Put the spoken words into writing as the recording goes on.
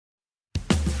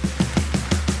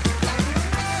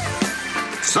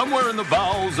Somewhere in the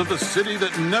bowels of the city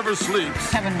that never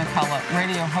sleeps, Kevin McCullough,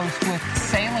 radio host with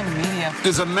Salem Media,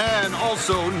 is a man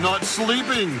also not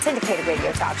sleeping. Syndicated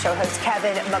radio talk show host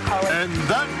Kevin McCullough. And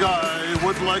that guy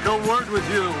would like a word with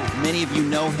you. Many of you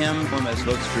know him as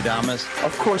Vostradamus.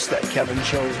 Of course that Kevin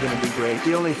show is going to be great.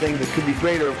 The only thing that could be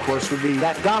greater, of course, would be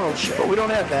that Donald show. But we don't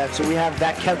have that, so we have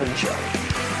that Kevin show.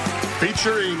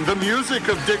 Featuring the music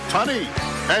of Dick Tunney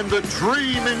and the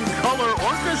Dream in Color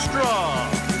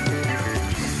Orchestra.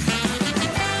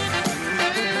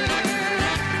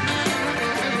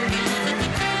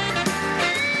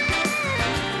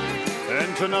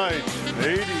 And tonight,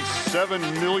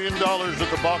 $87 million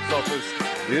at the box office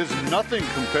is nothing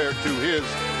compared to his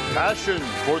passion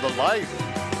for the life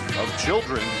of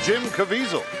children. Jim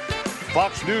Caviezel,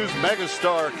 Fox News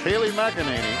megastar Kayleigh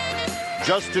McEnany,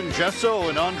 Justin Jesso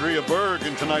and Andrea Berg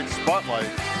in tonight's Spotlight,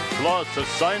 plus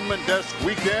Assignment Desk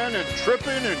Weekend and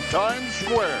Trippin' in Times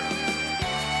Square.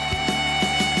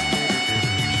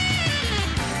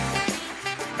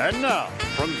 And now,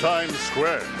 from Times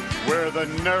Square, where the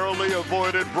narrowly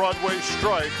avoided Broadway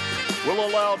strike will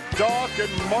allow Doc and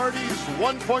Marty's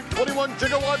 1.21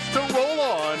 gigawatts to roll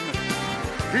on,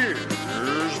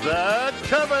 here's that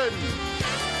Kevin.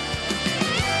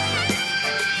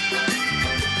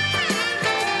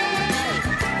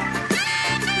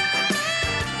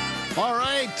 All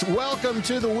right, welcome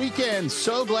to the weekend.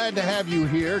 So glad to have you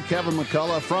here. Kevin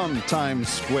McCullough from Times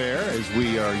Square, as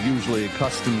we are usually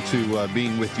accustomed to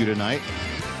being with you tonight.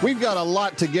 We've got a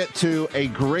lot to get to, a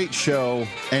great show,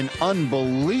 an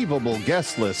unbelievable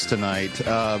guest list tonight.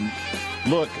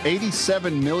 Look,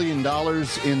 $87 million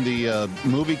in the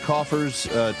movie coffers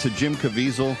to Jim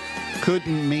Caviezel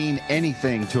couldn't mean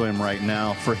anything to him right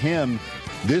now. For him,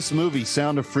 this movie,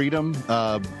 Sound of Freedom,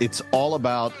 it's all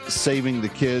about saving the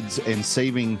kids and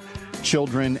saving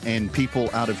children and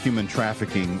people out of human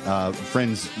trafficking.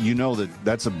 Friends, you know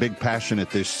that's a big passion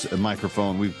at this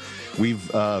microphone.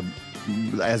 We've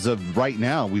as of right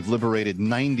now, we've liberated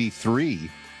 93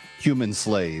 human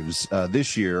slaves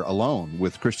this year alone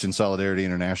with Christian Solidarity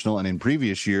International. And in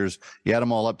previous years, you add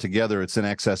them all up together, it's in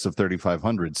excess of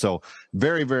 3,500. So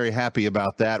very, very happy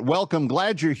about that. Welcome.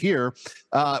 Glad you're here.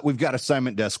 We've got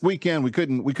Assignment Desk Weekend. We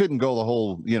couldn't go the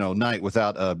whole, night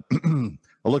without a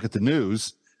look at the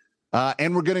news.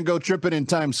 And we're going to go tripping in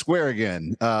Times Square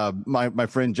again. My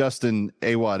friend Justin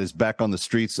Awad is back on the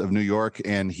streets of New York,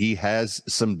 and he has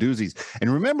some doozies.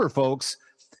 And remember, folks,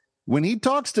 when he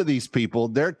talks to these people,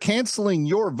 they're canceling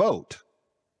your vote.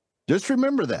 Just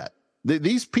remember that.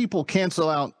 These people cancel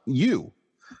out you.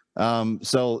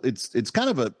 So it's kind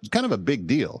of a big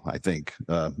deal, I think.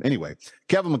 Anyway,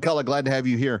 Kevin McCullough, glad to have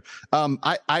you here.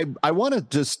 I want to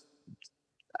just,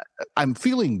 I'm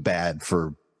feeling bad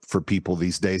for people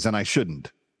these days, and I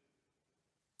shouldn't.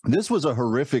 This was a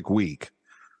horrific week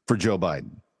for Joe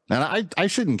Biden, and I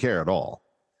shouldn't care at all.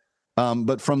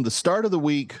 But from the start of the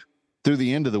week through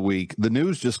the end of the week, the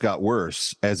news just got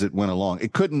worse as it went along.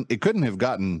 It couldn't have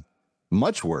gotten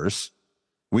much worse.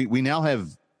 We now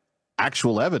have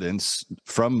actual evidence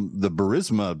from the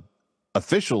Burisma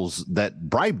officials that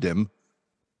bribed him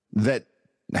that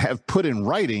have put in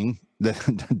writing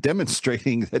that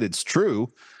demonstrating that it's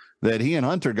true that he and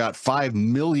Hunter got $5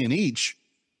 million each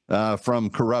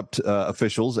from corrupt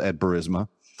officials at Burisma.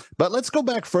 But let's go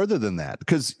back further than that,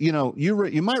 because you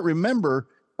might remember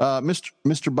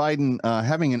Mr. Biden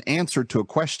having an answer to a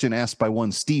question asked by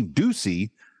one Steve Ducey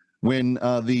when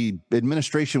the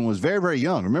administration was very, very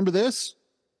young. Remember this?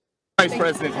 Vice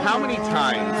President, how many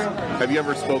times have you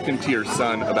ever spoken to your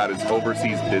son about his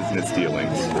overseas business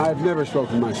dealings? I've never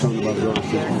spoken to my son about his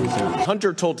overseas business dealings.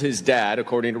 Hunter told his dad,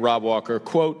 according to Rob Walker,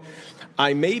 quote,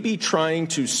 "I may be trying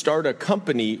to start a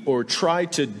company or try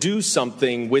to do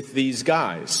something with these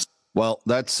guys." Well,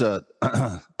 that's a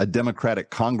Democratic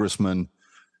congressman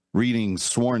reading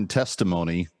sworn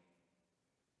testimony,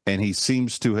 and he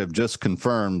seems to have just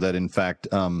confirmed that, in fact,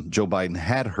 Joe Biden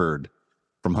had heard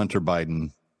from Hunter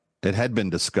Biden. It had been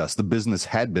discussed. The business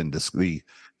had been the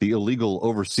illegal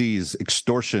overseas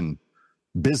extortion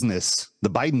business, the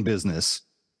Biden business,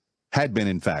 had been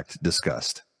in fact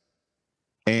discussed.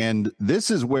 And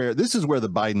this is where the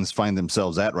Bidens find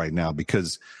themselves at right now,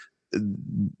 because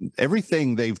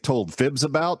everything they've told fibs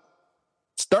about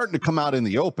starting to come out in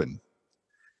the open,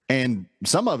 and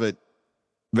some of it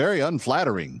very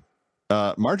unflattering.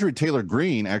 Marjorie Taylor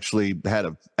Greene actually had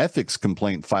an ethics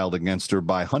complaint filed against her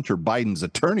by Hunter Biden's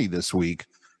attorney this week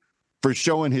for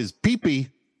showing his pee-pee,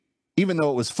 even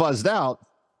though it was fuzzed out,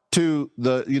 to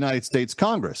the United States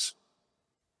Congress.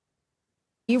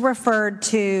 You referred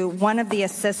to one of the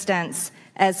assistants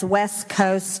as West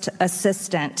Coast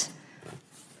assistant.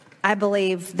 I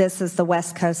believe this is the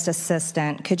West Coast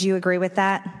assistant. Could you agree with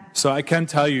that? So I can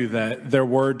tell you that there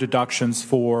were deductions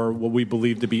for what we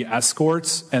believe to be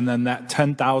escorts, and then that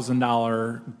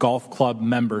 $10,000 golf club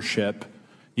membership.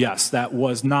 Yes, that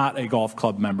was not a golf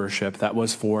club membership. That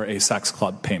was for a sex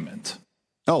club payment.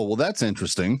 Oh, well, that's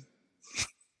interesting.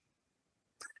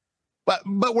 But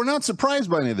we're not surprised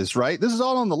by any of this, right? This is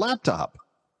all on the laptop.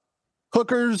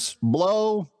 Hookers,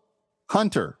 blow,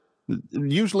 hunter,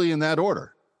 usually in that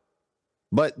order.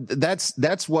 But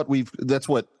that's what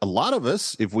a lot of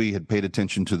us, if we had paid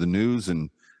attention to the news and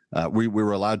we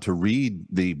were allowed to read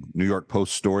the New York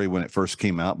Post story when it first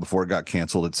came out before it got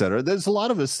canceled, et cetera. There's a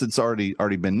lot of us that's already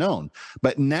been known.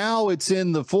 But now it's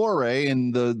in the foray,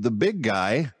 and the big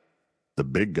guy.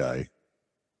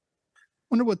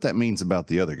 Wonder what that means about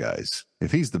the other guys.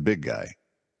 If he's the big guy,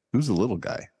 who's the little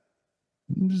guy?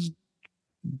 Just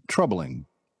troubling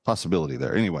possibility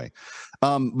there. Anyway,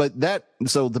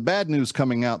 so the bad news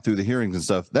coming out through the hearings and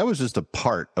stuff, that was just a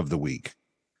part of the week.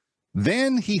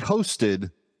 Then he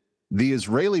hosted the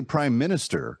Israeli prime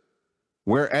minister,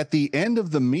 where at the end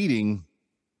of the meeting,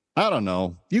 I don't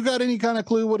know, you got any kind of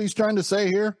clue what he's trying to say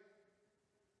here?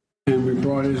 And we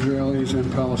brought Israelis and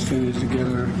Palestinians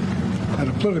together at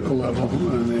a political level,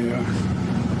 and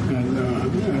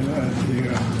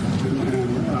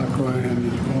Accra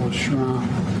and as well as Shram.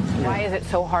 Why is it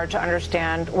so hard to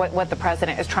understand what the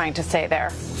president is trying to say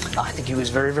there? I think he was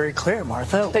very, very clear,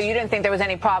 Martha. So you didn't think there was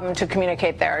any problem to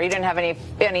communicate there? You didn't have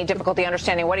any difficulty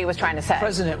understanding what he was trying to say? The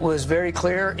president was very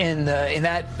clear in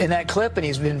that clip, and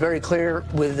he's been very clear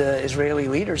with the Israeli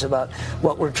leaders about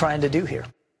what we're trying to do here.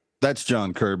 That's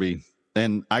John Kirby,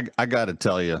 and I got to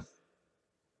tell you,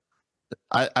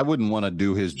 I wouldn't want to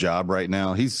do his job right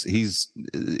now. He's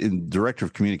in director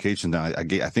of communications now,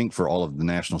 I think, for all of the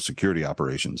national security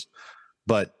operations.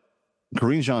 But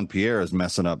Karine Jean-Pierre is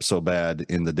messing up so bad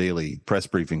in the daily press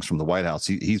briefings from the White House.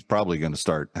 He's probably going to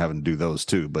start having to do those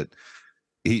too. But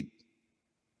he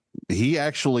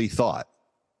actually thought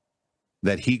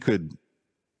that he could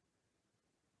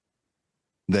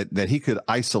that he could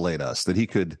isolate us, that he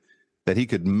could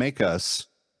make us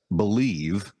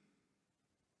believe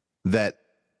that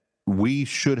we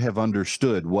should have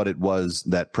understood what it was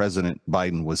that President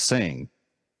Biden was saying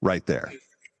right there.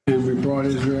 And we brought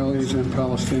Israelis and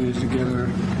Palestinians together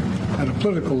at a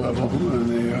political level,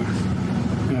 and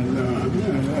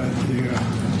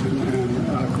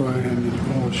Accra and as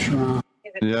well as Shram.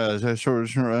 Yeah,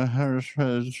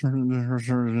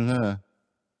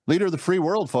 leader of the free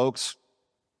world, folks.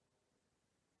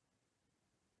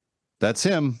 That's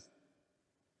him.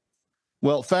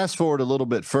 Well, fast forward a little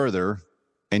bit further,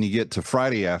 and you get to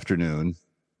Friday afternoon,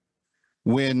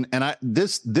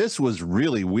 this was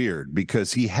really weird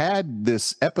because he had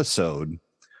this episode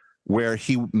where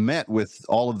he met with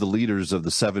all of the leaders of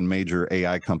the 7 major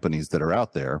AI companies that are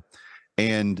out there,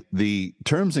 and the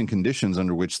terms and conditions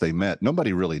under which they met,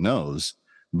 nobody really knows,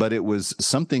 but it was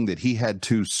something that he had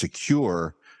to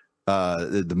secure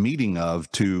the meeting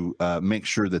of to make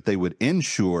sure that they would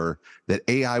ensure that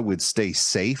AI would stay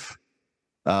safe.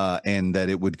 And that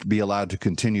it would be allowed to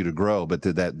continue to grow, but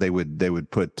that they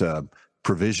would put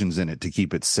provisions in it to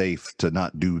keep it safe to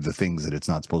not do the things that it's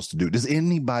not supposed to do. Does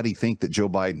anybody think that Joe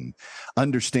Biden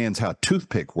understands how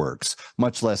toothpick works,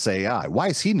 much less AI? Why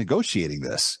is he negotiating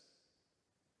this?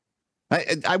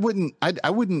 I wouldn't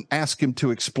ask him to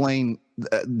explain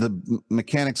the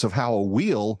mechanics of how a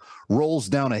wheel rolls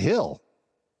down a hill.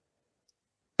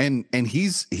 And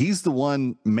he's the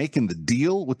one making the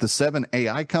deal with the 7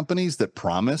 AI companies that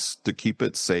promise to keep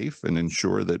it safe and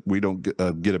ensure that we don't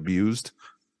get abused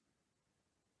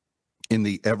in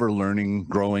the ever-learning,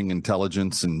 growing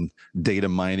intelligence and data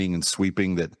mining and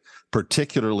sweeping that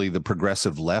particularly the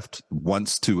progressive left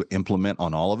wants to implement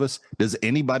on all of us. Does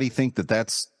anybody think that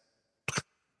that's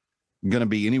going to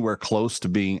be anywhere close to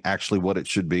being actually what it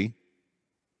should be?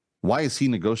 Why is he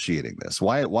negotiating this?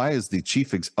 Why is the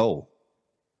chief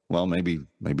well, maybe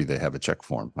they have a check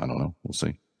form. I don't know. We'll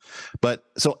see. But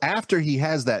so after he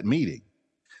has that meeting,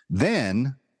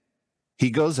 then he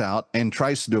goes out and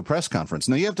tries to do a press conference.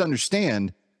 Now, you have to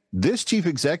understand, this chief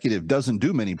executive doesn't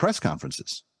do many press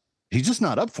conferences. He's just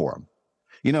not up for them.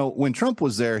 You know, when Trump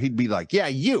was there, he'd be like, yeah,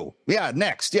 you. Yeah,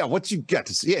 next. Yeah, what you got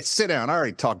to say? Yeah, sit down. I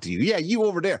already talked to you. Yeah, you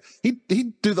over there. He'd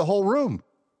do the whole room.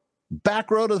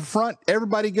 Back row to the front.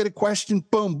 Everybody get a question.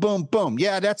 Boom, boom, boom.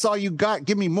 Yeah, that's all you got.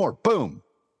 Give me more. Boom.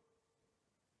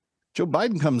 Joe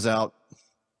Biden comes out,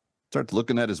 starts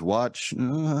looking at his watch.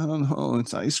 Oh,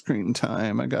 it's ice cream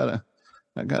time. I gotta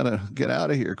get out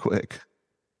of here quick.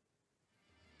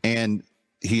 And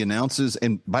he announces,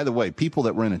 and by the way, people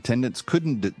that were in attendance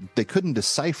couldn't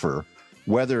decipher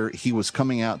whether he was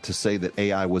coming out to say that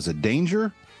AI was a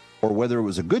danger or whether it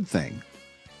was a good thing.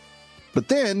 But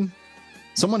then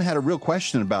someone had a real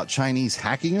question about Chinese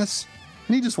hacking us,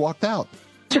 and he just walked out.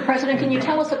 Mr. President, can you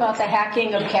tell us about the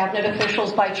hacking of cabinet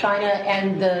officials by China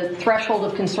and the threshold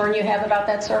of concern you have about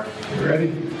that, sir? You ready?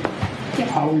 Yes.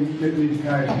 How we fit these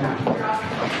guys in. All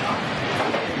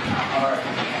right.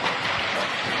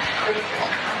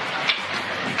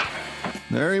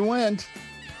 There he went.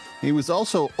 He was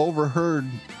also overheard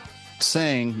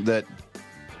saying that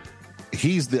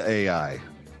he's the AI.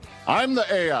 I'm the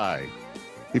AI.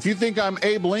 If you think I'm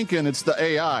Abe Lincoln, it's the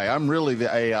AI. I'm really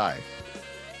the AI.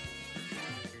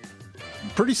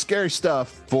 Pretty scary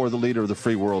stuff for the leader of the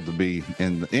free world to be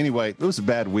in. Anyway, it was a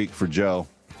bad week for Joe.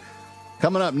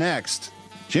 Coming up next,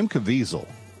 Jim Caviezel.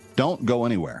 Don't go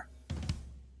anywhere.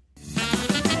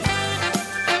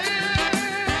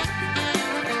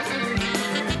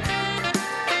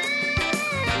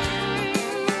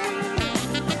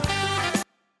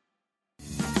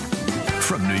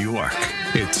 From New York,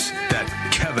 it's That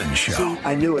Kevin Show. See,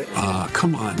 I knew it.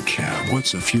 Come on, Kev.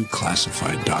 What's a few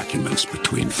classified documents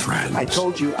between friends? I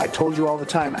told you all the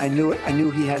time. I knew it. I knew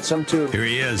he had some too. Here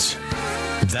he is.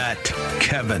 That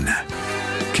Kevin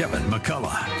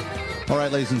McCullough. All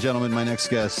right, ladies and gentlemen, my next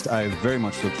guest I very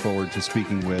much look forward to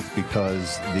speaking with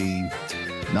because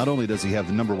not only does he have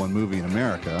the number one movie in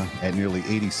America at nearly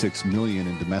 $86 million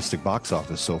in domestic box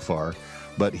office so far,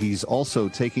 but he's also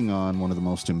taking on one of the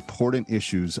most important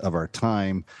issues of our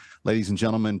time. Ladies and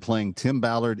gentlemen, playing Tim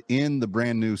Ballard in the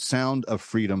brand new Sound of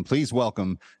Freedom, please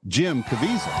welcome Jim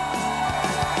Caviezel.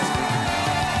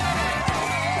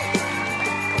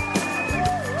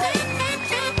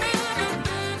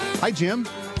 Hi, Jim.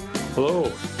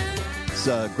 Hello. It's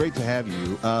great to have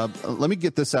you. Let me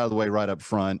get this out of the way right up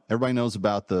front. Everybody knows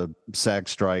about the SAG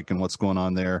strike and what's going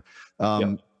on there.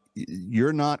 Yep.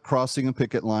 You're not crossing a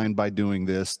picket line by doing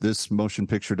this. This motion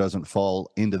picture doesn't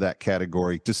fall into that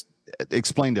category. Just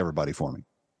explain to everybody for me.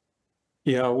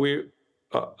 Yeah, we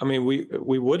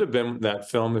would have been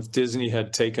that film if Disney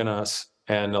had taken us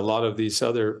and a lot of these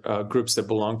other groups that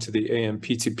belong to the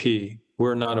AMPTP.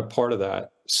 We're not a part of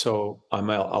that. So I'm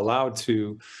allowed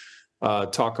to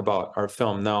talk about our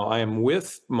film. Now, I am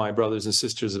with my brothers and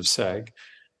sisters of SAG,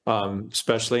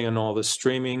 especially in all the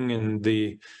streaming and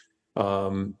the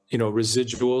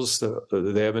residuals.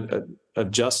 They haven't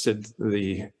adjusted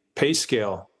the pay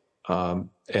scale, and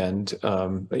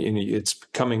it's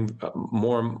becoming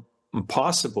more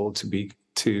impossible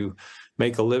to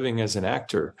make a living as an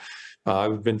actor.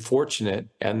 I've been fortunate,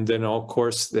 and then of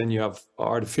course, then you have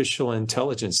artificial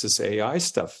intelligence, this AI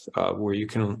stuff, where you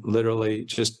can literally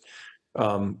just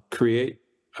create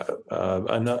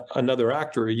another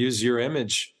actor, use your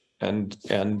image, and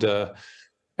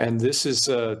this is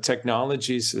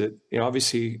technologies that,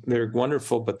 obviously they're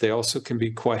wonderful, but they also can be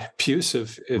quite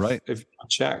abusive if not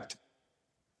checked.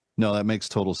 No, that makes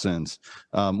total sense.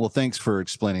 Well, thanks for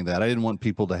explaining that. I didn't want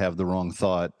people to have the wrong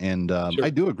thought. And sure.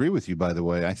 I do agree with you, by the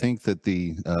way. I think that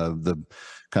the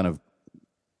kind of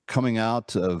coming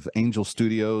out of Angel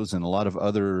Studios and a lot of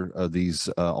other of these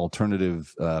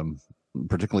alternative,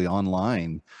 particularly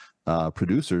online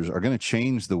producers, are going to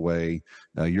change the way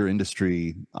your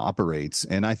industry operates.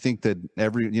 And I think that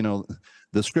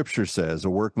the scripture says a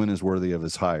workman is worthy of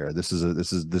his hire. This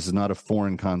is not a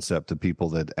foreign concept to people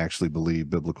that actually believe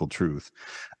biblical truth.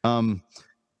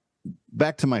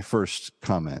 Back to my first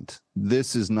comment.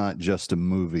 This is not just a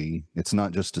movie. It's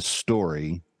not just a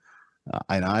story.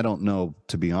 And I don't know,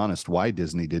 to be honest, why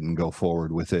Disney didn't go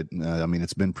forward with it.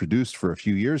 It's been produced for a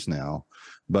few years now,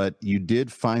 but you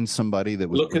did find somebody that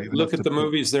was look at the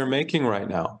movies they're making right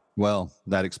now. Well,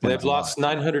 that explains. They've lost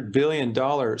 $900 billion.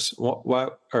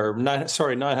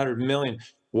 $900 million.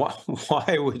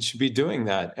 Why would you be doing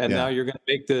that? And now you're going to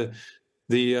make the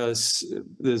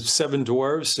seven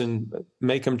dwarves and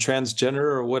make them transgender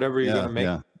or whatever you're going to make.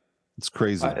 Yeah, it's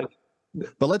crazy.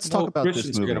 But let's talk about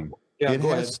this movie. It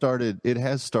has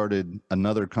started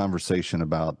another conversation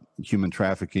about human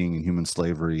trafficking and human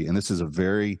slavery, and this is a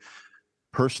very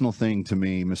personal thing to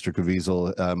me, Mr.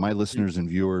 Caviezel. My listeners and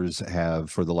viewers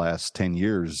have, for the last 10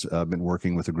 years, been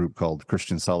working with a group called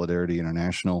Christian Solidarity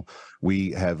International.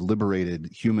 We have liberated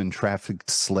human trafficked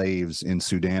slaves in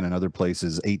Sudan and other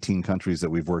places, 18 countries that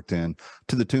we've worked in,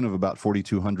 to the tune of about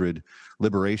 4,200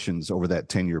 liberations over that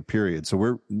 10-year period.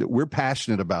 So we're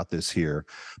passionate about this here.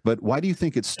 But why do you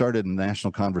think it started a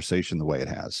national conversation the way it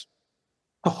has?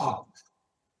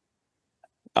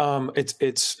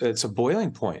 It's a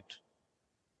boiling point.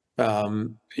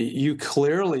 You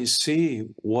clearly see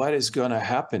what is going to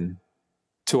happen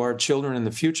to our children in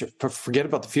the future. Forget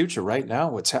about the future right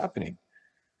now, what's happening.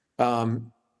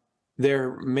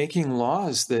 they're making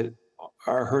laws that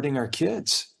are hurting our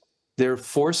kids. They're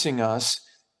forcing us,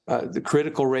 the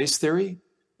critical race theory.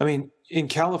 I mean, in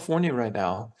California right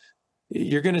now,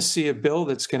 you're going to see a bill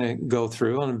that's going to go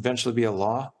through and eventually be a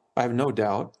law. I have no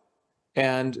doubt.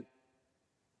 And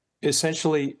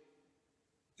essentially,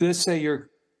 let's say your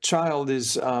child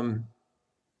is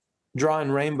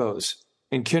drawing rainbows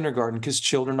in kindergarten, because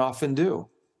children often do.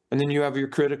 And then you have your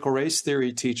critical race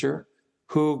theory teacher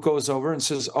who goes over and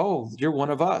says, oh, you're one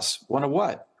of us. One of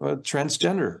what? Well,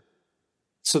 transgender.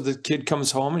 So the kid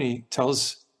comes home and he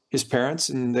tells his parents,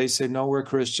 and they say, no, we're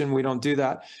Christian. We don't do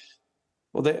that.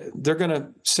 Well, they're going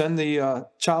to send the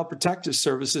Child Protective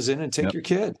Services in and take your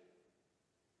kid.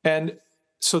 And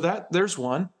so there's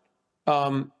one.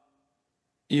 The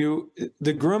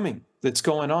grooming that's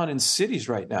going on in cities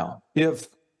right now. You have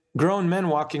grown men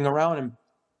walking around and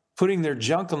putting their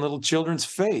junk on little children's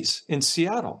face in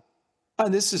Seattle.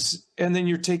 And then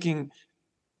you're taking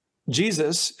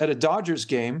Jesus at a Dodgers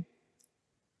game,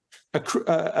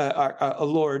 a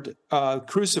Lord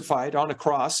crucified on a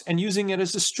cross, and using it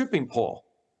as a stripping pole.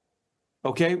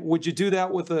 Okay, would you do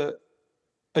that with a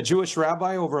Jewish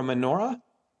rabbi over a menorah?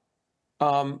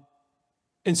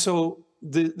 And so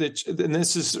and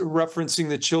this is referencing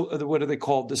the what are they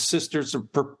called? The Sisters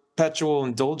of Perpetual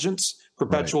Indulgence.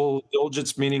 Perpetual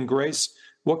indulgence meaning grace.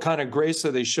 What kind of grace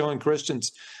are they showing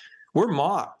Christians? We're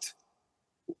mocked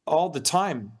all the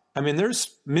time. I mean,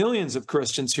 there's millions of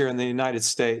Christians here in the United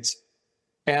States,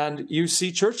 and you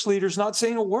see church leaders not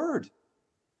saying a word.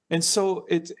 And so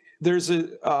it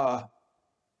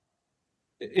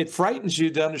frightens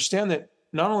you to understand that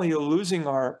not only are you losing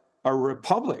our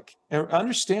republic, and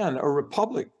understand a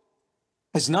republic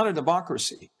is not a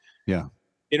democracy. Yeah.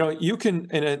 You know, you can,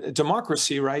 in a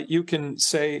democracy, right, you can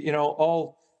say, you know,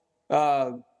 all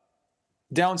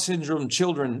Down syndrome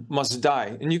children must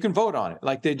die, and you can vote on it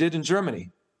like they did in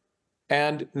Germany,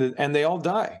 and they all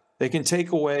die. They can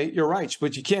take away your rights,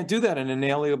 but you can't do that in an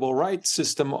inalienable rights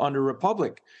system under a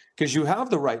republic, because you have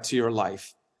the right to your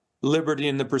life, liberty,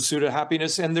 and the pursuit of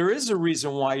happiness. And there is a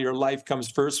reason why your life comes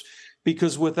first,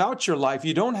 because without your life,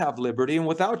 you don't have liberty, and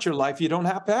without your life, you don't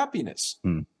have happiness.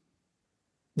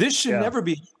 This should never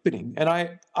be happening. And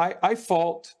I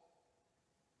fault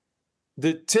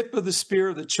the tip of the spear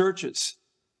of the churches,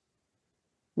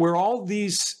 where all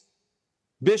these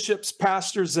bishops,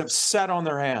 pastors have sat on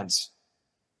their hands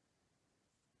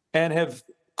and have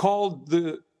called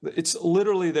it's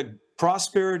literally the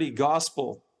prosperity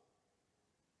gospel.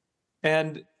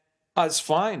 And it's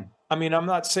fine. I mean, I'm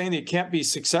not saying that you can't be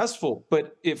successful,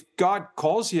 but if God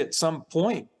calls you at some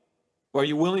point, are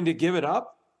you willing to give it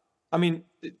up? I mean,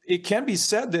 it can be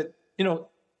said that, you know,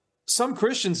 some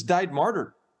Christians died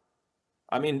martyred.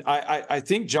 I mean, I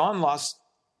think John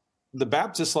the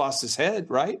Baptist lost his head,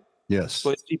 right? Yes.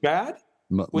 Was he bad?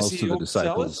 Most of the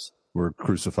disciples were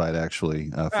crucified,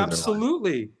 actually. For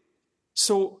absolutely.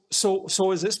 So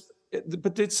is this?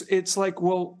 But it's like,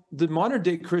 well, the modern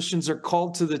day Christians are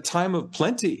called to the time of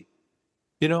plenty,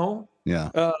 you know?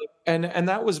 Yeah. And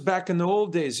that was back in the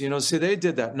old days, you know. See, they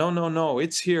did that. No.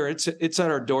 It's here. It's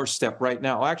at our doorstep right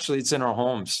now. Actually, it's in our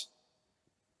homes.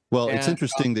 Well, it's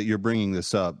interesting that you're bringing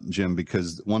this up, Jim,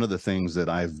 because one of the things that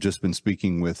I've just been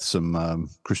speaking with some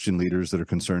Christian leaders that are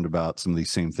concerned about some of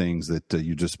these same things that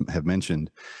you just have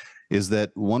mentioned is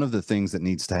that one of the things that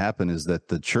needs to happen is that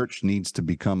the church needs to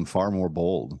become far more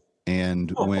bold.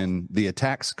 And when the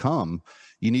attacks come,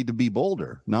 you need to be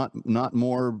bolder, not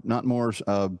more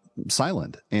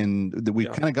silent. And we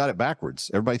kind of got it backwards.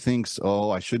 Everybody thinks,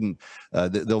 I shouldn't.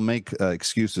 They'll make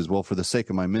excuses. Well, for the sake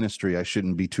of my ministry, I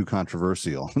shouldn't be too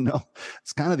controversial. No,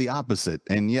 it's kind of the opposite.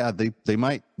 And yeah, they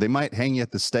might hang you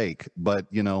at the stake, but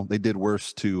you know they did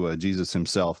worse to Jesus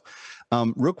himself.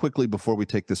 Real quickly before we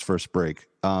take this first break,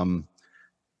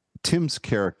 Tim's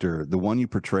character, the one you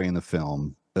portray in the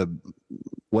film.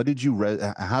 What did you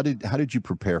how did you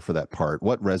prepare for that part?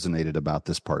 What resonated about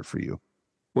this part for you?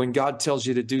 When God tells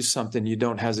you to do something, you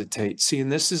don't hesitate. See,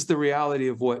 and this is the reality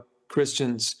of what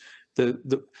Christians,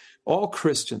 all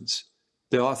Christians,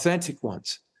 the authentic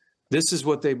ones, this is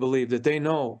what they believe, that they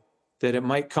know that it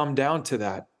might come down to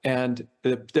that. And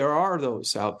there are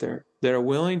those out there that are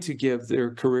willing to give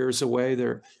their careers away,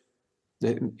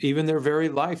 even their very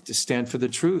life to stand for the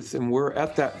truth. And we're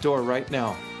at that door right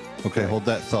now. Okay, hold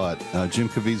that thought. Jim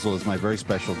Caviezel is my very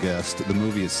special guest. The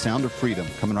movie is Sound of Freedom.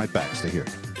 Coming right back. Stay here.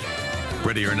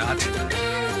 Ready or not,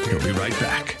 he'll be right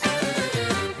back.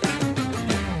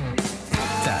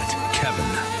 That Kevin.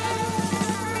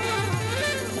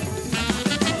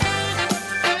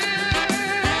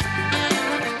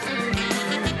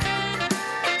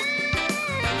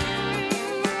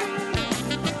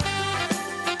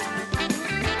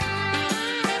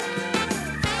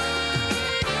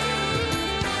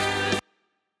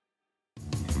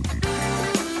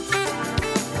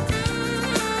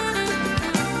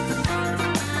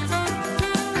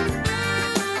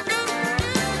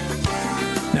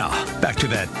 Back to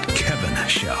that Kevin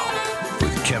Show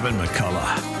with Kevin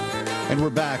McCullough. And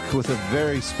we're back with a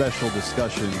very special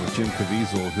discussion with Jim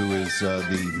Caviezel, who is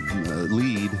the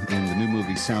lead in the new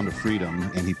movie Sound of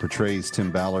Freedom, and he portrays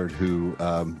Tim Ballard, who,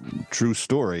 true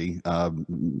story,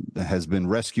 has been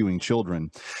rescuing children.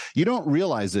 You don't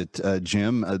realize it,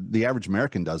 Jim. The average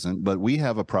American doesn't, but we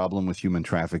have a problem with human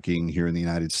trafficking here in the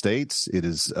United States. It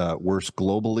is worse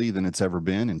globally than it's ever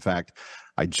been. In fact,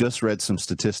 I just read some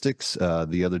statistics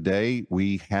the other day.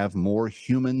 We have more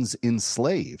humans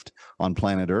enslaved on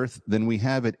planet Earth than we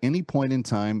have at any point in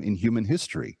time in human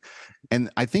history.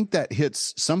 And I think that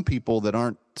hits some people that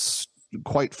aren't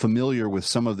quite familiar with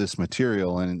some of this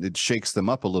material, and it shakes them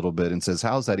up a little bit and says,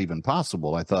 how's that even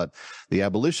possible? I thought the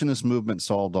abolitionist movement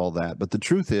solved all that. But the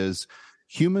truth is,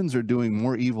 humans are doing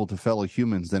more evil to fellow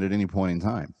humans than at any point in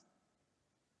time.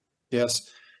 Yes.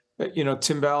 You know,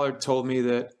 Tim Ballard told me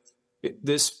that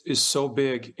this is so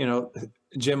big. You know,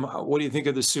 Jim, what do you think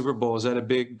of the Super Bowl? Is that a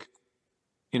big,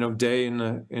 day in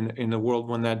the world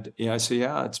when that? Yeah, I say,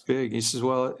 yeah, it's big. He says,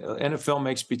 well, NFL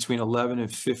makes between $11 and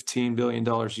 $15 billion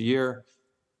a year.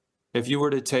 If you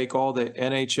were to take all the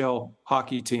NHL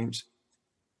hockey teams,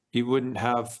 you wouldn't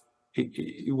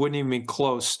even be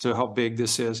close to how big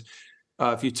this is.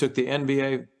 If you took the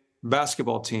NBA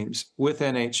basketball teams with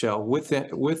NHL, with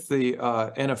the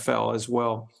NFL as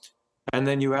well, and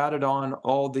then you added on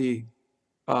all the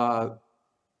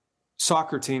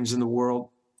soccer teams in the world,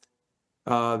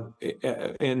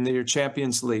 in your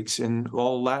Champions Leagues, in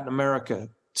all Latin America,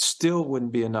 still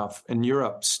wouldn't be enough. In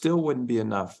Europe, still wouldn't be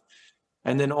enough.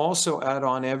 And then also add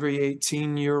on every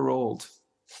 18-year-old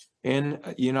in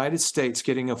the United States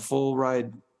getting a full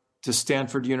ride to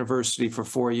Stanford University for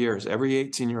 4 years, every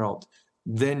 18-year-old,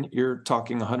 then you're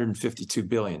talking $152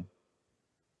 billion.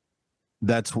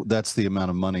 That's the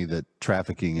amount of money that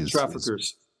trafficking is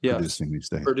producing these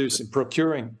days.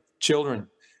 Procuring children,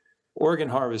 organ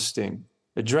harvesting,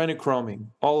 adrenochroming,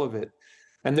 all of it.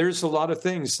 And there's a lot of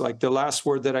things, like the last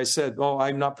word that I said,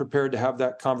 I'm not prepared to have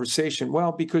that conversation.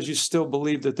 Well, because you still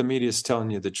believe that the media is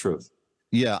telling you the truth.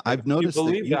 Yeah, I've noticed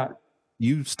that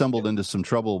you stumbled into some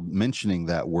trouble mentioning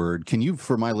that word. Can you,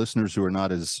 for my listeners who are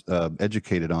not as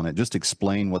educated on it, just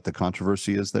explain what the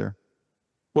controversy is there?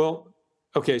 Well,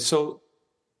 okay, so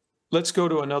let's go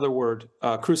to another word,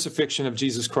 crucifixion of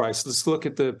Jesus Christ. Let's look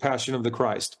at the Passion of the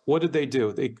Christ. What did they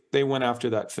do? They went after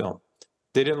that film.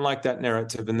 They didn't like that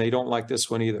narrative, and they don't like this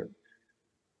one either.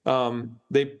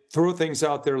 They throw things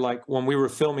out there like when we were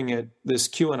filming it, this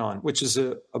QAnon, which is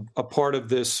a part of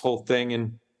this whole thing.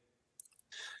 And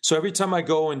so every time I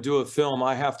go and do a film,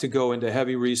 I have to go into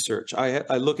heavy research.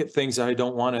 I look at things that I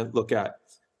don't want to look at,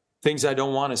 things I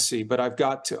don't want to see, but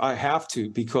I have to,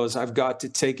 because I've got to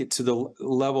take it to the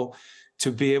level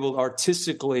to be able to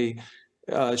artistically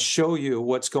show you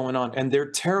what's going on. And they're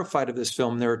terrified of this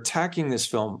film. They're attacking this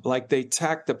film like they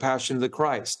attacked the Passion of the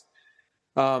Christ.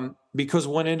 Because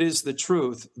when it is the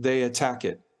truth, they attack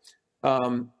it.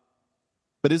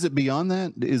 But is it beyond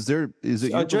that? Is it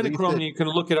adrenochrome? You can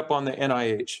look it up on the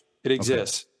NIH. It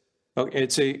exists. Okay.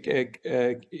 It's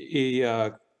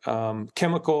a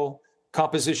chemical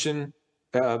composition.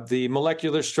 The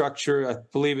molecular structure, I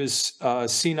believe, is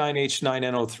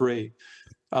C9H9NO3.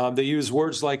 They use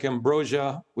words like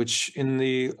ambrosia, which in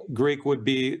the Greek would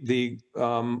be the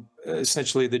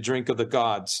essentially the drink of the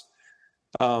gods.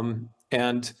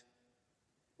 And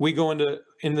we go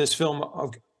in this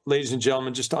film, ladies and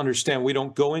gentlemen, just to understand, we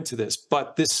don't go into this,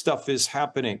 but this stuff is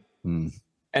happening, and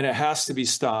it has to be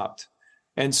stopped.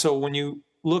 And so when you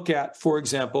look at, for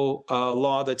example, a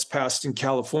law that's passed in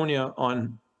California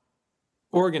on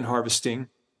organ harvesting,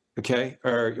 okay,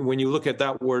 or when you look at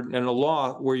that word and a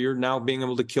law where you're now being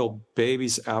able to kill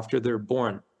babies after they're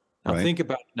born. Now think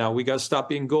about it. Now we got to stop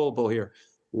being gullible here.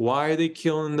 Why are they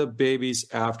killing the babies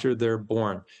after they're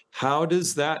born? How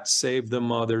does that save the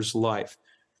mother's life?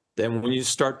 Then when you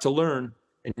start to learn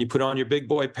and you put on your big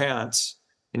boy pants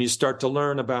and you start to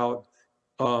learn about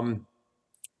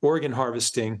organ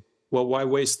harvesting, well, why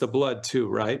waste the blood too,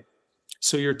 right?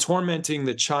 So you're tormenting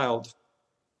the child.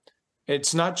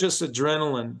 It's not just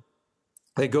adrenaline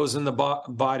that goes in the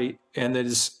body and that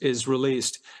is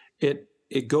released. The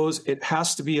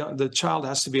child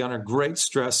has to be under great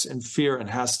stress and fear and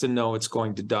has to know it's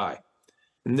going to die.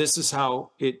 And this is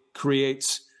how it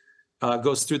creates,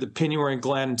 goes through the pineal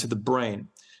gland into the brain.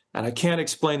 And I can't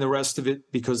explain the rest of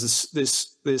it because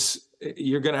this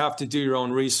you're going to have to do your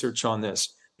own research on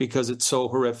this because it's so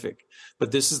horrific.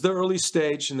 But this is the early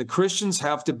stage, and the Christians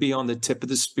have to be on the tip of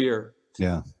the spear.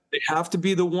 Yeah. They have to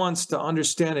be the ones to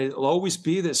understand it. It'll always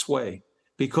be this way.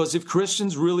 Because if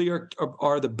Christians really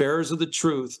are the bearers of the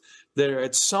truth, that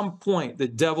at some point the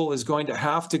devil is going to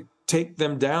have to take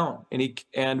them down.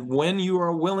 And when you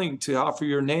are willing to offer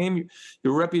your name,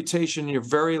 your reputation, your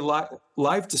very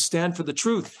life to stand for the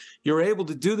truth, you're able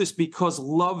to do this because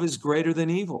love is greater than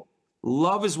evil.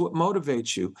 Love is what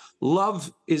motivates you.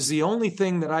 Love is the only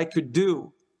thing that I could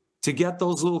do to get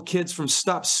those little kids from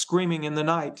stop screaming in the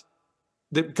night,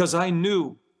 because I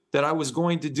knew that I was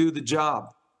going to do the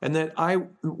job. And that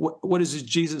what does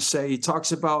Jesus say? He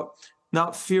talks about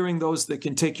not fearing those that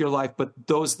can take your life, but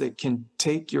those that can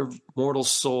take your mortal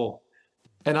soul.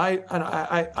 And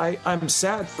I'm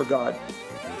sad for God,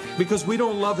 because we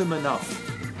don't love him enough.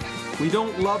 We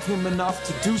don't love him enough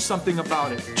to do something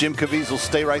about it. Jim Caviezel,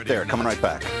 stay right there. Coming right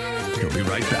back. He'll be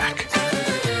right back.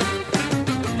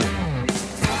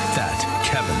 That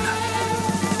Kevin.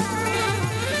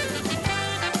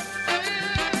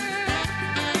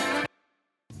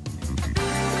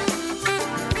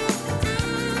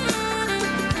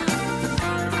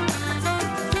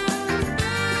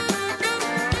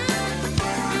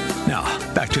 Now,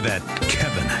 back to That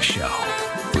Kevin Show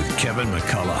with Kevin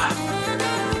McCullough.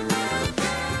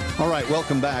 All right,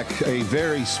 welcome back. A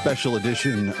very special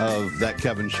edition of That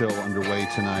Kevin Show underway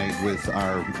tonight with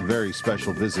our very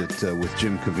special visit with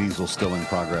Jim Caviezel still in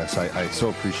progress. I so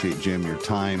appreciate, Jim, your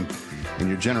time and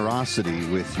your generosity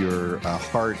with your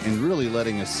heart and really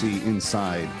letting us see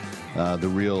inside the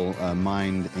real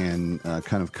mind and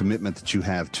kind of commitment that you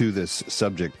have to this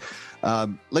subject.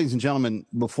 Ladies and gentlemen,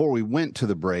 before we went to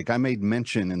the break, I made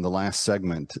mention in the last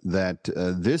segment that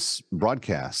this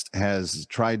broadcast has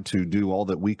tried to do all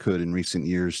that we could in recent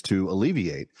years to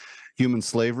alleviate human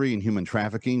slavery and human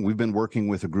trafficking. We've been working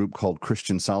with a group called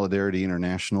Christian Solidarity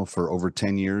International for over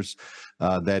 10 years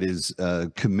that is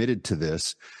committed to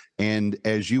this. And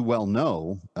as you well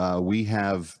know, we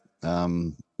have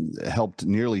helped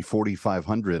nearly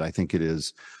 4,500, I think it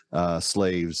is,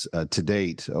 slaves to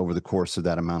date over the course of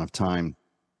that amount of time,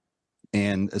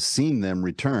 and seen them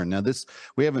return. Now,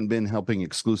 we haven't been helping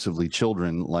exclusively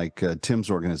children like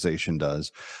Tim's organization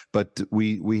does, but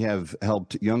we have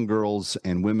helped young girls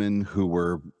and women who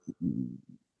were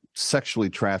sexually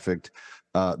trafficked,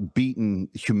 beaten,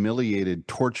 humiliated,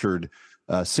 tortured,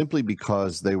 simply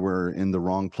because they were in the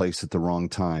wrong place at the wrong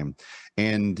time.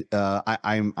 And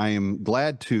I am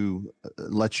glad to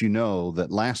let you know that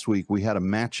last week we had a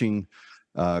matching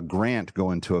grant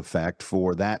go into effect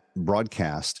for that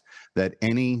broadcast, that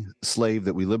any slave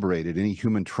that we liberated, any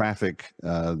human traffic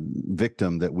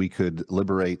victim that we could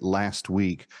liberate last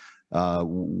week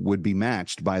would be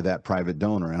matched by that private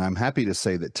donor. And I'm happy to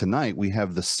say that tonight we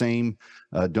have the same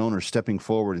donor stepping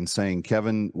forward and saying,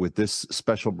 Kevin, with this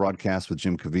special broadcast with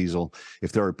Jim Caviezel,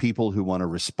 if there are people who want to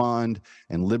respond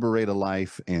and liberate a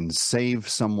life and save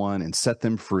someone and set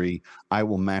them free, I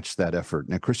will match that effort.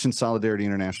 Now, Christian Solidarity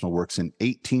International works in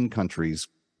 18 countries.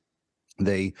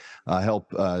 They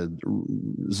help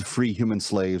free human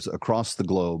slaves across the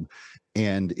globe.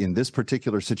 And in this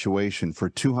particular situation, for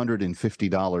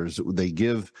 $250, they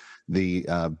give the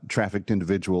trafficked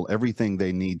individual everything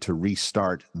they need to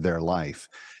restart their life.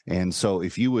 And so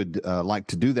if you would like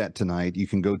to do that tonight, you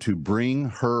can go to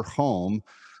bringherhome.org,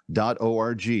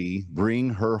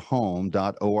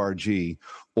 bringherhome.org,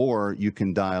 or you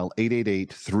can dial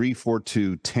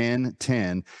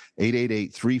 888-342-1010,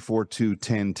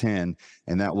 888-342-1010,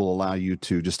 and that will allow you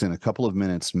to, just in a couple of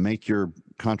minutes, make your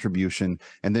contribution,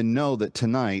 and then know that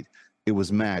tonight it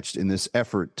was matched in this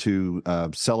effort to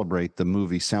celebrate the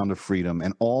movie Sound of Freedom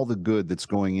and all the good that's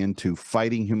going into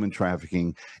fighting human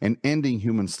trafficking and ending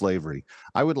human slavery.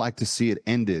 I would like to see it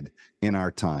ended in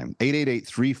our time.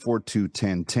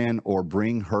 888-342-1010 or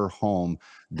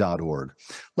bringherhome.org.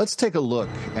 Let's take a look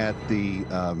at the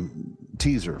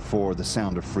teaser for The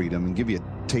Sound of Freedom and give you a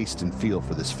taste and feel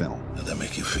for this film. How'd that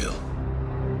make you feel?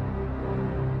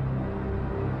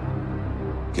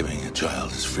 Giving a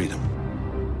child his freedom.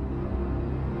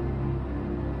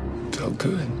 Felt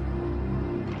good.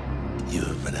 You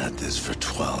have been at this for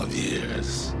 12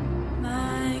 years.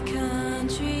 My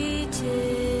country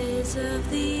 'tis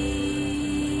of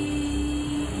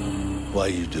thee. Why are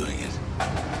you doing it?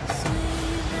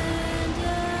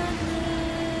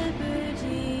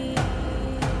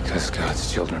 Because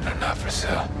God's children are not for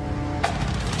sale.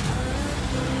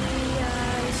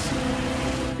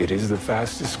 It is the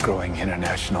fastest growing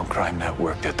international crime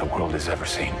network that the world has ever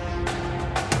seen.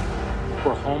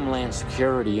 For Homeland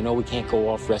Security, you know we can't go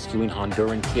off rescuing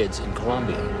Honduran kids in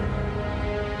Colombia.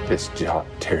 This job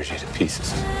tears you to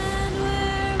pieces.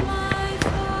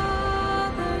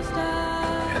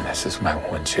 And this is my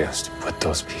one chance to put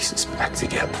those pieces back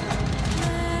together.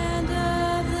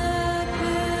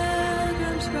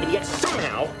 And yet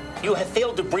somehow you have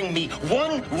failed to bring me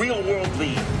one real-world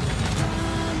lead.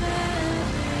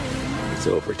 It's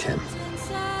over, Tim.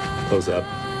 Close up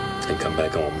and come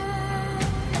back home.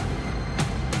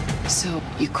 So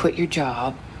you quit your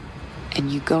job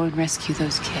and you go and rescue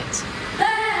those kids.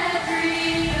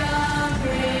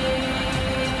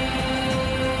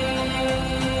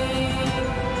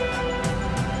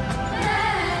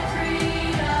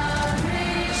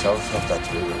 South of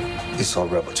that river is all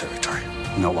rebel territory.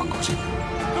 No one goes in.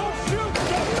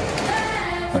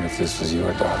 What if this was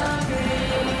your daughter?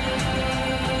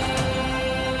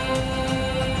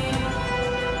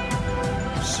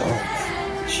 So,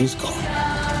 she's gone.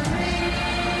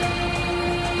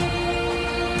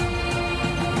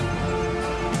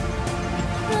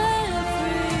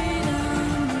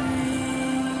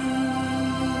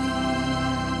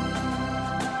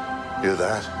 Hear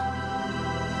that?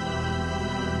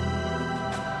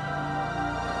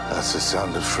 That's the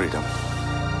sound of freedom.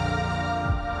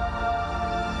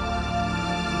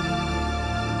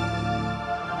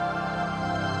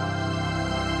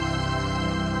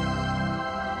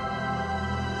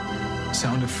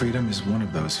 Sound of Freedom is one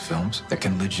of those films that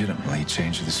can legitimately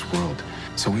change this world.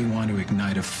 So we want to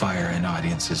ignite a fire in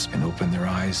audiences and open their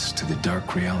eyes to the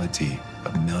dark reality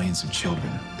of millions of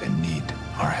children that need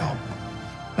our help.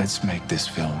 Let's make this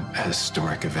film a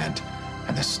historic event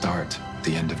and the start,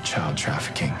 the end of child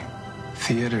trafficking.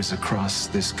 Theaters across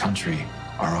this country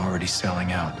are already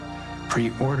selling out.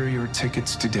 Pre-order your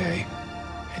tickets today,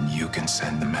 and you can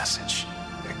send the message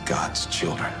that God's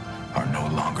children are no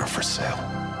longer for sale.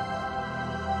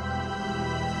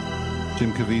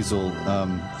 Jim Caviezel,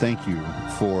 thank you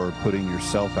for putting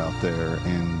yourself out there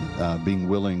and being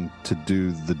willing to do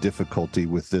the difficulty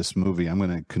with this movie. I'm going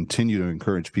to continue to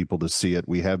encourage people to see it.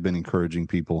 We have been encouraging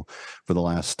people for the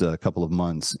last couple of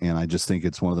months, and I just think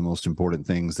it's one of the most important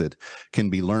things that can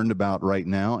be learned about right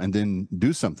now and then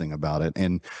do something about it.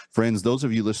 And friends, those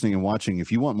of you listening and watching,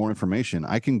 if you want more information,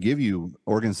 I can give you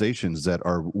organizations that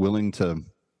are willing to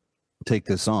take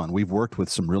this on. We've worked with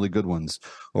some really good ones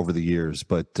over the years,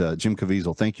 but Jim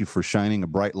Caviezel, thank you for shining a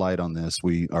bright light on this.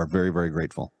 We are very, very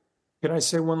grateful. Can I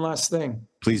say one last thing?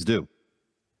 Please do.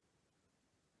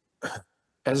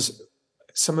 As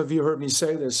some of you heard me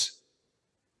say this,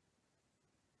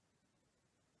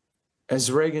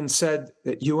 as Reagan said,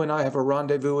 that you and I have a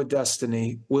rendezvous with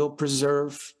destiny. We'll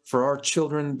preserve for our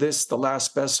children this, the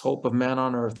last best hope of man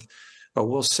on earth. Or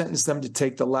we'll sentence them to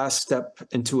take the last step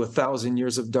into 1,000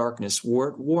 years of darkness.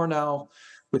 We're at war now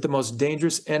with the most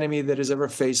dangerous enemy that has ever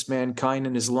faced mankind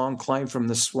in his long climb from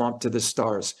the swamp to the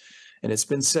stars. And it's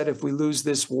been said, if we lose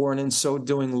this war and in so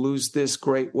doing lose this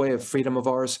great way of freedom of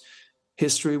ours,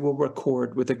 history will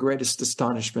record with the greatest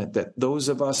astonishment that those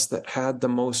of us that had the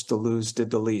most to lose did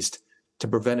the least to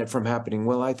prevent it from happening.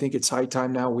 Well, I think it's high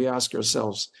time now we ask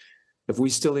ourselves if we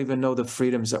still even know the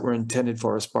freedoms that were intended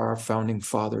for us by our founding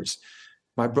fathers.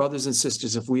 My brothers and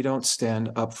sisters, if we don't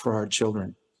stand up for our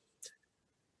children,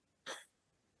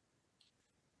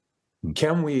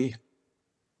 can we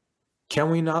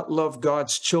not love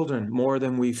God's children more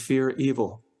than we fear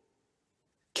evil?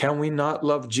 Can we not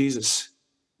love Jesus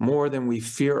more than we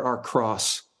fear our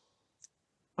cross?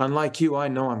 Unlike you, I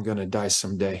know I'm going to die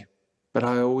someday, but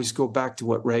I always go back to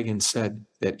what Reagan said,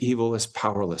 that evil is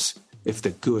powerless if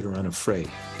the good are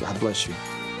unafraid. God bless you.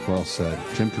 Well said.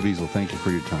 Jim Caviezel, thank you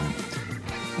for your time.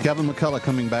 Kevin McCullough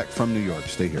coming back from New York.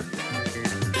 Stay here.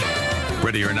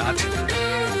 Ready or not,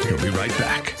 he'll be right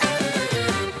back.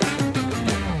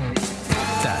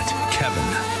 That Kevin.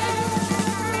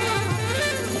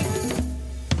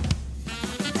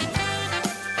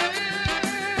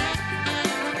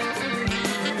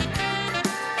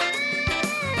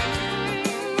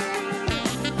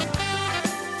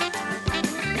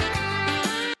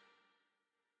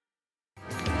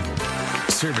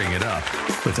 Serving it up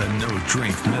with a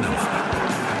no-drink minimum.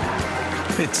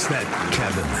 It's That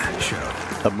Kevin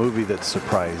Show. A movie that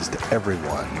surprised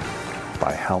everyone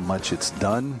by how much it's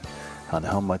done and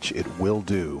how much it will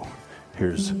do.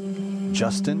 Here's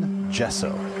Justin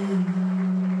Jesso.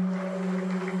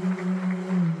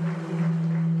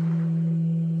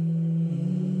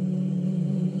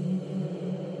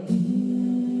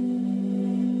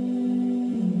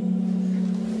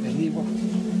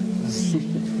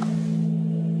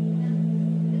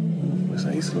 Pues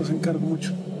ahí se los encargo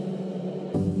mucho.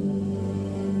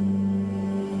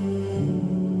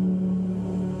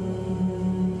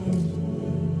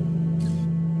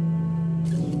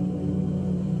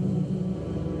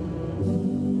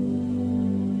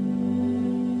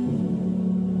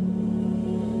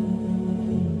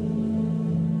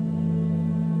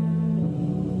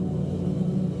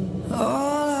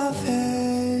 All I've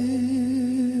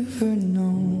ever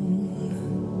known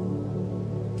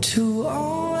to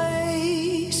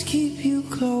always keep you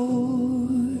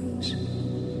close,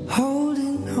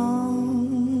 holding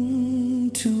on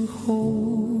to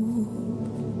hope.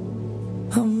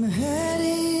 I'm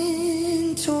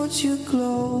heading towards your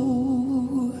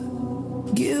glow.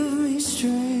 Give me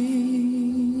strength.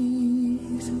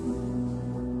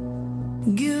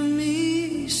 Give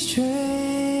me strength.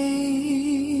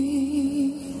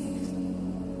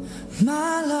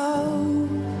 My love,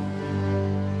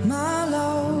 my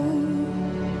love.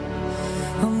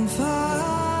 I'm fighting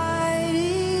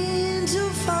to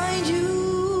find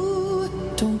you.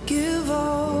 Don't give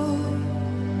up.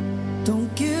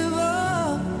 Don't give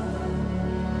up.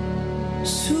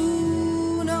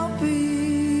 Soon I'll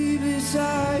be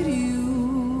beside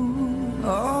you.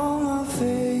 All my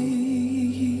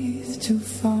faith to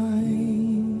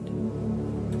find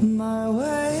my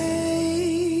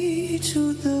way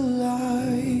to the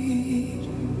light.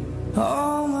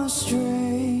 All my strength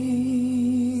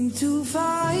to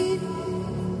fight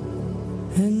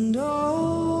and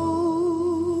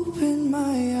open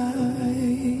my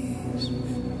eyes.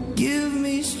 Give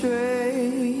me strength.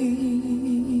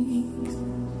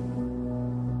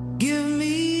 Give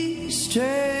me strength.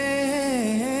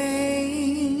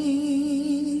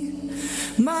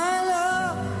 My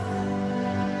love,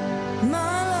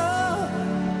 my love.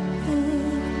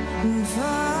 I'm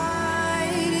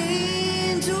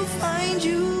fighting to find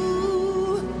you.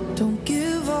 Don't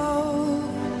give up.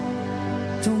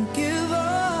 Don't give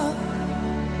up.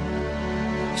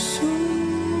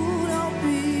 Soon I'll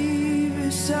be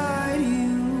beside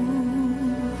you.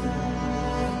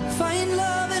 Find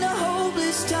love in a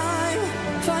hopeless time.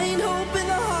 Find hope in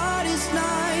the hardest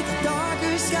night. The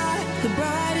darker sky, the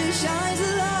brighter shines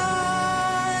the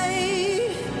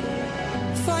light.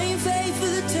 Find faith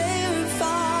for the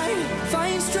terrified.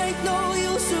 Find strength, know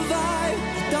you'll survive.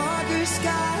 The darker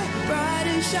sky,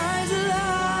 brighter shines the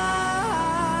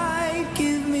light.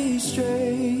 Give me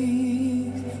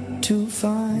strength to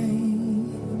find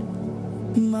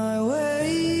my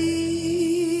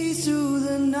way through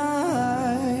the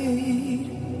night.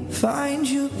 Find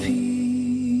your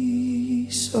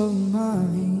peace of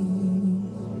mind.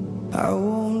 I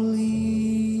won't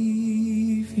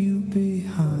leave you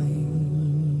behind.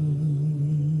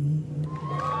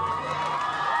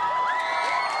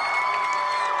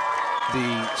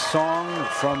 The song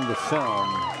from the film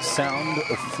Sound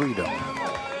of Freedom,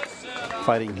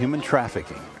 fighting human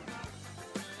trafficking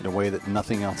in a way that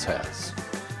nothing else has.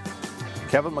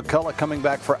 Kevin McCullough coming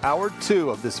back for hour 2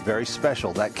 of this very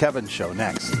special That Kevin Show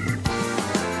next.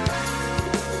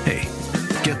 Hey,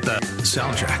 get the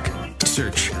soundtrack.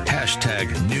 Search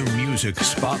 #New Music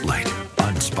Spotlight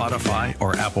on Spotify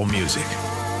or Apple Music.